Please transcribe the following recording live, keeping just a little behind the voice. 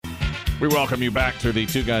We welcome you back to the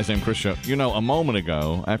Two Guys Named Chris show. You know, a moment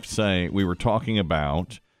ago, I have to say, we were talking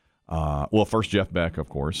about, first Jeff Beck, of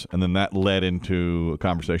course, and then that led into a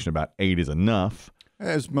conversation about 8 is enough.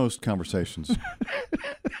 As most conversations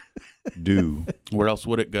do. Where else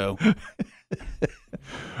would it go?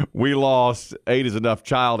 We lost 8 is enough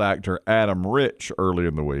child actor Adam Rich early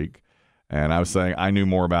in the week, and I was saying I knew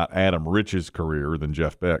more about Adam Rich's career than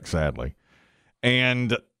Jeff Beck, sadly.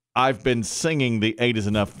 And I've been singing the 8 is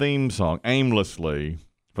enough theme song aimlessly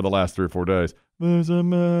for the last 3 or 4 days. There's a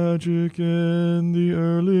magic in the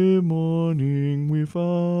early morning we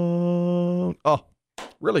found. Oh,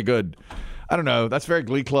 really good. I don't know. That's very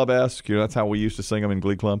Glee Club-esque. You know, that's how we used to sing them in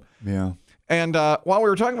Glee Club. Yeah. And while we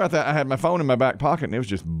were talking about that, I had my phone in my back pocket, and it was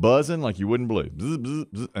just buzzing like you wouldn't believe. Bzz, bzz,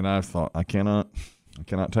 bzz. And I thought, I cannot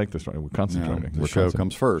take this right. We're concentrating. The show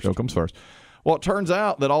comes first. Show comes first. Well, it turns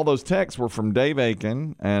out that all those texts were from Dave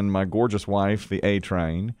Aiken and my gorgeous wife, the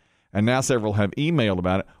A-Train, and now several have emailed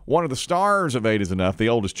about it. One of the stars of 8 is Enough, the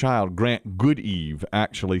oldest child, Grant Goodeve,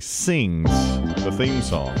 actually sings the theme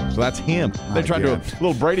song. So that's him. They tried to do a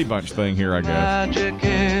little Brady Bunch thing here, I guess. Magic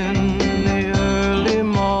in the early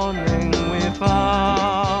morning we found.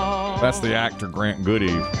 That's the actor Grant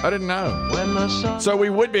Goodeve. I didn't know. So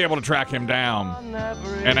we would be able to track him down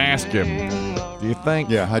and ask him, do you think?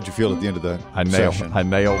 Yeah, how'd you feel at the end of that session? I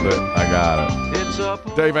nailed it. I got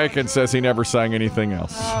it. Dave Aiken says he never sang anything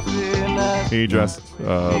else. He just...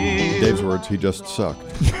 Dave's words, he just sucked.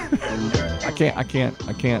 I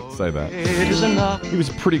can't say that. He was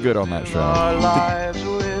pretty good on that show. I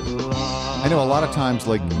know a lot of times,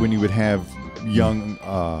 like, when you would have young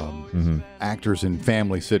actors in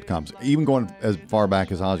family sitcoms, even going as far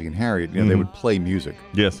back as Ozzie and Harriet, you know, they would play music.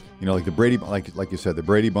 Yes. You know, like the Brady, like you said, the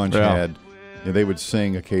Brady Bunch had, you know, they would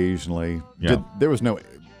sing occasionally. Yeah. There was no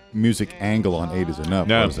music angle on 8 is Enough,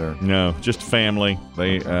 was there? No, just family.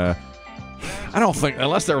 They, I don't think,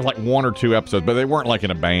 unless there was like 1 or 2 episodes, but they weren't like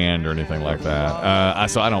in a band or anything like that.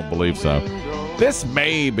 So I don't believe so. This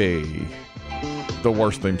may be the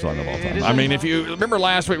worst theme song of all time. I mean, if you remember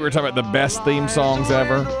last week we were talking about the best theme songs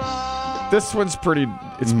ever. This one's pretty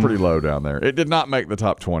low down there. It did not make the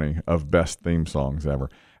top 20 of best theme songs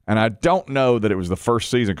ever. And I don't know that it was the first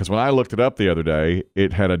season, because when I looked it up the other day,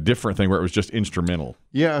 it had a different thing where it was just instrumental.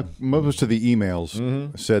 Yeah, most of the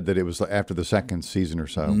emails said that it was after the second season or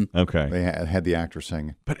so. Okay. They had the actor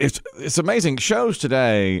singing. But it's amazing. Shows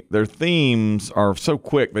today, their themes are so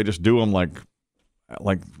quick. They just do them like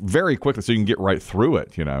very quickly so you can get right through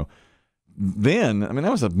it, you know. Then, I mean,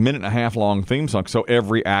 that was a 1.5-minute long theme song, so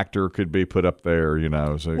every actor could be put up there, you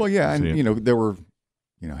know. So, well, yeah, and, you know, there were,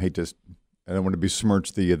 you know, I don't want to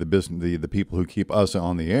besmirch the business, the people who keep us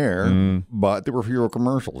on the air, but there were fewer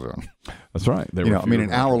commercials on. That's right. I mean,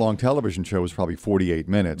 an hour-long television show was probably 48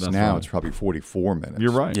 minutes. That's now right. It's probably 44 minutes.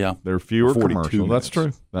 You're right. Yeah. There are fewer 42 commercials. minutes. That's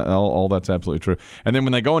true. All that's absolutely true. And then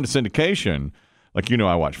when they go into syndication, like, you know,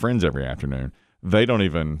 I watch Friends every afternoon. They don't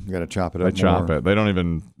even... You got to chop it up. They chop it. They don't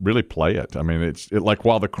even really play it. I mean, it's like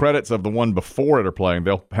while the credits of the one before it are playing,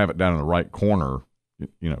 they'll have it down in the right corner,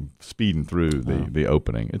 you know, speeding through the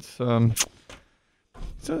opening. It's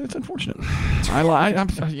unfortunate.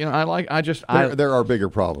 There are bigger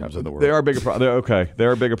problems in the world. There are bigger problems. There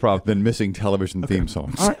are bigger problems than missing television theme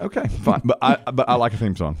songs. All right. Okay. Fine. But I like a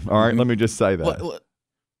theme song. All right. Let me just say that.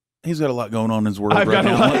 He's got a lot going on in his world I've right got a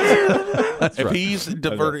now. That's If right.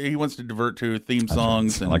 he wants to divert to theme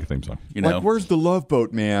songs. I like a theme song. You know, Like, where's the Love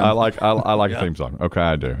Boat, man? I like a theme song. Okay,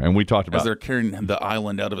 I do. And we talked as about they're carrying the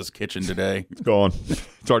island out of his kitchen today. it's gone.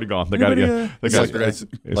 It's already gone. They got it. Yeah. It's like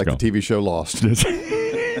the TV show Lost.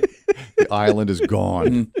 The island is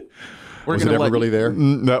gone. Was it ever really there?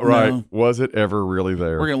 Right. No. Was it ever really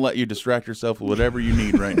there? We're going to let you distract yourself with whatever you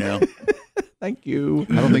need right now. Thank you.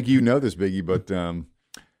 I don't think you know this, Biggie, but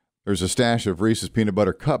there's a stash of Reese's peanut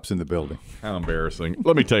butter cups in the building. How embarrassing.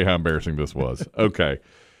 Let me tell you how embarrassing this was. Okay.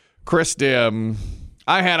 Chris Dim,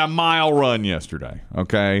 I had a mile run yesterday,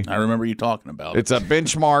 okay? I remember you talking about it. It's a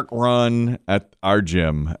benchmark run at our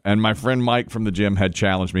gym, and my friend Mike from the gym had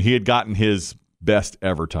challenged me. He had gotten his best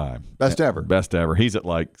ever time. Best ever. Best ever. He's at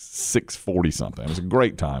like 6:40 something. It was a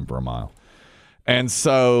great time for a mile. And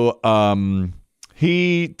so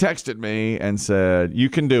he texted me and said,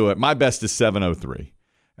 you can do it. My best is 7:03.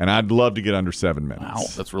 And I'd love to get under 7 minutes. Wow,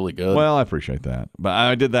 that's really good. Well, I appreciate that. But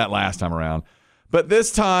I did that last time around. But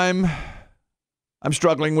this time, I'm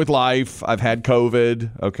struggling with life. I've had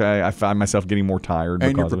COVID. Okay. I find myself getting more tired.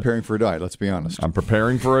 And you're because of it. preparing for a diet, let's be honest. I'm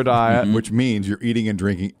preparing for a diet. Which means you're eating and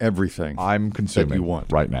drinking everything I'm consuming that you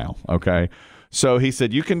want right now. Okay. So he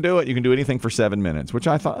said, you can do it. You can do anything for 7 minutes, which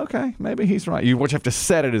I thought, okay, maybe he's right. You have to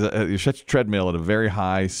set it you set your treadmill at a very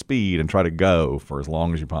high speed and try to go for as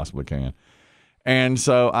long as you possibly can. And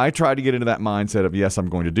so I tried to get into that mindset of, yes, I'm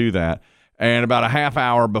going to do that. And about a half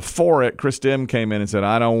hour before it, Chris Dim came in and said,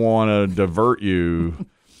 I don't want to divert you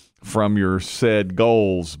from your said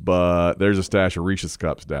goals, but there's a stash of Reese's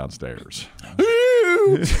Cups downstairs.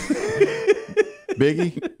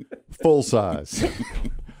 Biggie, full size.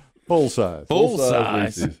 Full size.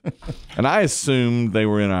 Reese's. And I assumed they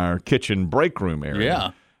were in our kitchen break room area.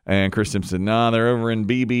 Yeah. And Chris Dim said, no, they're over in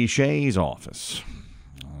B.B. Shea's office.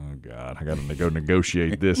 Oh, God, I got to go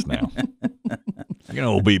negotiate this now. You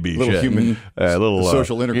know, B.B. Little Shea. human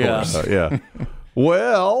social intercourse. Yeah.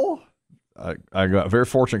 Well, I got very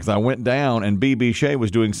fortunate because I went down and B.B. Shea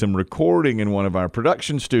was doing some recording in one of our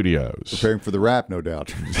production studios. Preparing for the rap, no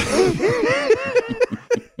doubt.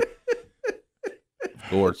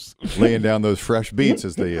 Of course. Laying down those fresh beats,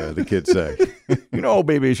 as the kids say. You know,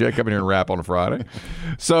 B.B. Shea come in here and rap on a Friday.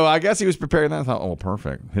 So I guess he was preparing that. I thought, oh,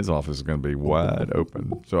 perfect. His office is going to be wide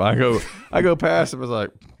open. So I go past him. I was like,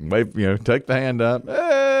 wave, take the hand up.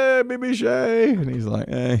 Hey, B.B. Shea. And he's like,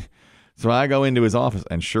 hey. So I go into his office,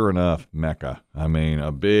 and sure enough, Mecca. I mean,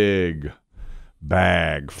 a big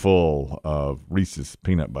bag full of Reese's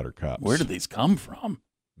peanut butter cups. Where did these come from?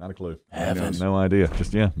 Not a clue. Heaven. No idea.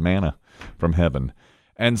 Just, manna from heaven.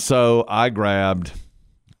 And so I grabbed,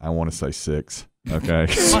 I want to say 6. Okay.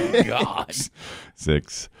 My God.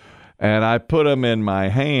 6. And I put them in my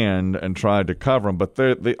hand and tried to cover them, but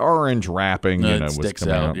the orange wrapping, was sticks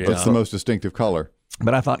coming out. Yeah. That's the most distinctive color.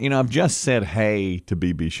 But I thought, I've just said hey to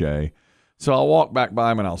B.B. Shea. So I'll walk back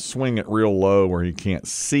by him and I'll swing it real low where he can't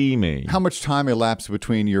see me. How much time elapsed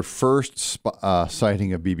between your first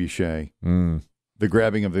sighting of B.B. Shea, the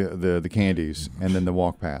grabbing of the candies, and then the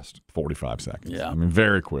walk past? 45 seconds. Yeah. I mean,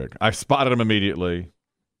 very quick. I spotted him immediately,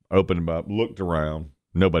 opened him up, looked around,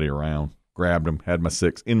 nobody around, grabbed him, had my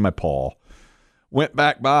 6 in my paw, went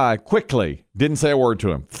back by quickly, didn't say a word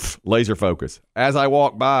to him, laser focus. As I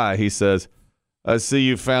walked by, he says, I see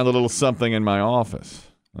you found a little something in my office.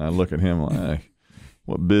 And I look at him like, hey,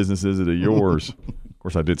 what business is it of yours? Of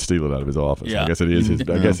course, I did steal it out of his office. Yeah. I guess it is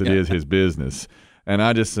his business. And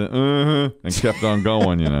I just said, and kept on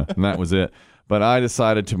going, and that was it. But I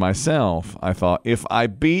decided to myself, I thought, if I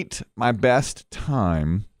beat my best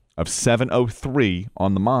time of 7:03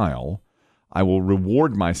 on the mile, I will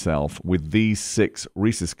reward myself with these 6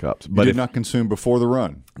 Reese's Cups. But you did not consume before the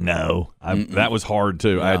run? No. That was hard,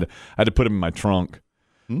 too. Yeah. I had to put them in my trunk.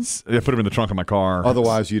 I put them in the trunk of my car.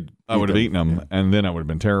 Otherwise, I would have eaten them, and then I would have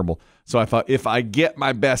been terrible. So I thought, if I get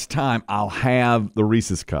my best time, I'll have the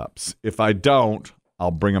Reese's Cups. If I don't, I'll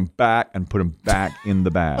bring them back and put them back in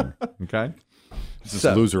the bag. Okay? This is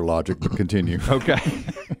loser logic, but continue. Okay.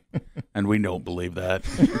 And we don't believe that.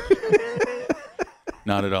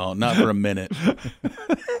 Not at all. Not for a minute.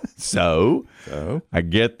 So I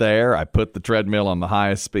get there. I put the treadmill on the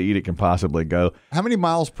highest speed it can possibly go. How many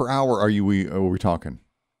miles per hour are we talking?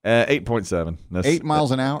 8.7. 8 miles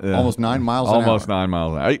an hour? Almost 9 miles an hour? Almost 9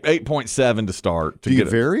 miles an hour. 8.7 to start. Do you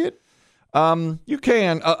vary it? You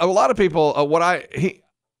can. A lot of people,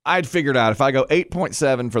 I'd figured out if I go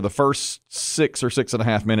 8.7 for the first 6 or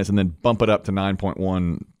 6.5 minutes and then bump it up to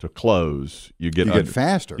 9.1 to close, you get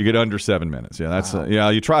faster. You get under 7 minutes. Yeah, that's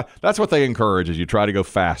you try. That's what they encourage is you try to go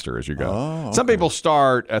faster as you go. Oh, okay. Some people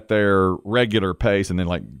start at their regular pace and then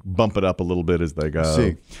bump it up a little bit as they go.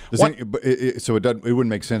 See, so it wouldn't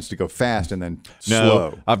make sense to go fast and then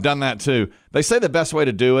slow. I've done that too. They say the best way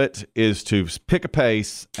to do it is to pick a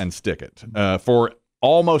pace and stick it for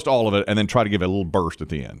almost all of it, and then try to give it a little burst at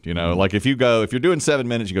the end. Like if you're doing 7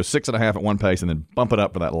 minutes, you go 6.5 at one pace, and then bump it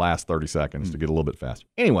up for that last 30 seconds to get a little bit faster.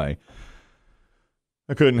 Anyway,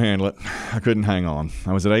 I couldn't handle it. I couldn't hang on.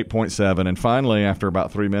 I was at 8.7, and finally, after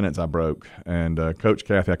about 3 minutes, I broke. And Coach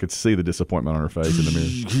Kathy, I could see the disappointment on her face in the mirror.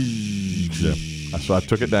 Yeah. So I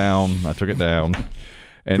took it down.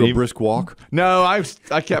 And a brisk walk? No,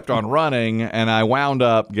 I kept on running, and I wound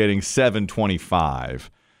up getting 7:25.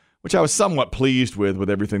 Which I was somewhat pleased with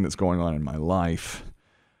everything that's going on in my life.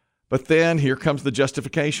 But then here comes the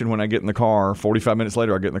justification when I get in the car. 45 minutes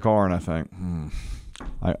later, I get in the car and I think,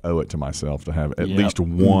 I owe it to myself to have at least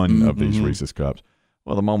one of these Reese's Cups.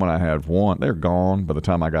 Well, the moment I had one, they're gone by the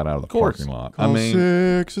time I got out of the parking lot.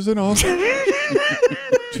 6 is enough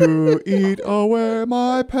to eat away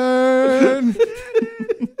my pain.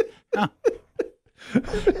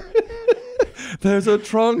 There's a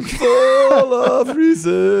trunk full of Reese's.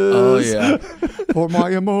 Oh, yeah. For my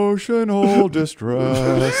emotional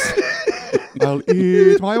distress, I'll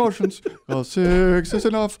eat my emotions, 'cause 6 is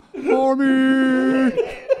enough for me.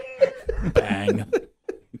 Bang.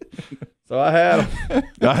 So I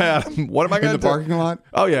had him. What am I In going the to do? parking lot?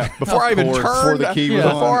 Oh yeah, before I even course, before turned, the key was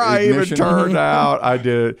on, before I even ignition. turned out, I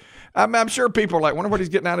did. I'm sure people are like, wonder what he's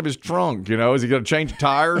getting out of his trunk. You know, is he going to change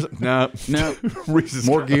tires? No, No. Reese's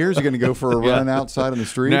More Cup. gears? You're going to go for a run outside on the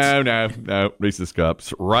streets? No. Reese's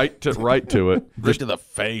Cups, right to it, Right to the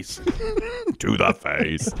face. to the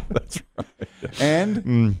face. That's right.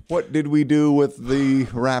 And what did we do with the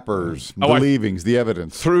wrappers, the I- leavings, the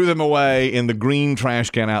evidence? Threw them away in the green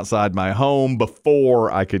trash can outside my home before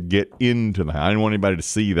I could get into the house. I didn't want anybody to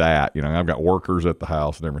see that. You know, I've got workers at the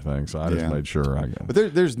house and everything, so I just Yeah. made sure I got.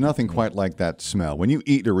 But there's nothing quite like that smell. When you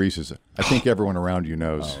eat the Reese's, I think everyone around you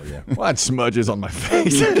knows. Oh yeah, well, I had smudges on my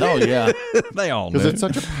face. Oh, yeah. They all knew. Because it's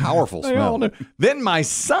such a powerful They all smell. knew. Then my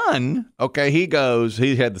son, okay, he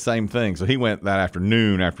had the same thing. So he went that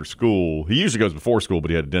afternoon after school. He usually goes before school,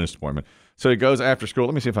 but he had a dentist appointment. So he goes after school.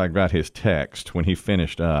 Let me see if I got his text when he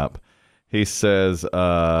finished up. He says,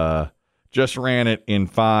 just ran it in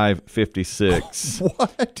 5:56.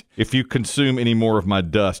 What? If you consume any more of my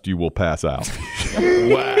dust, you will pass out.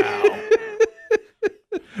 Wow.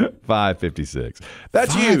 5:56.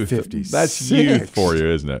 That's youth. 5:56. That's youth for you,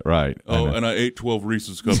 isn't it? Right. I Oh, know. and I ate 12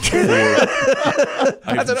 Reese's cups before I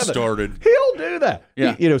even another- started. He'll do that.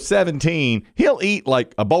 Yeah. 17, he'll eat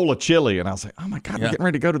like a bowl of chili, and I'll say, "Oh my God, we're Yeah. getting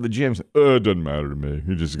ready to go to the gym." He's like, it doesn't matter to me.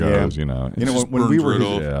 He just goes, Yeah. you know. You know, just when we burns were right his,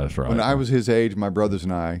 off. Yeah, that's right. when I was his age, my brothers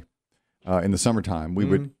and I, in the summertime, we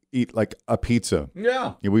would eat like a pizza.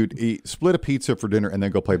 Yeah. Yeah, we would split a pizza for dinner and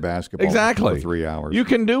then go play basketball Exactly. for 3 hours. You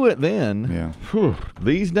can do it then. Yeah. Whew.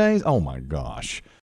 These days, oh my gosh.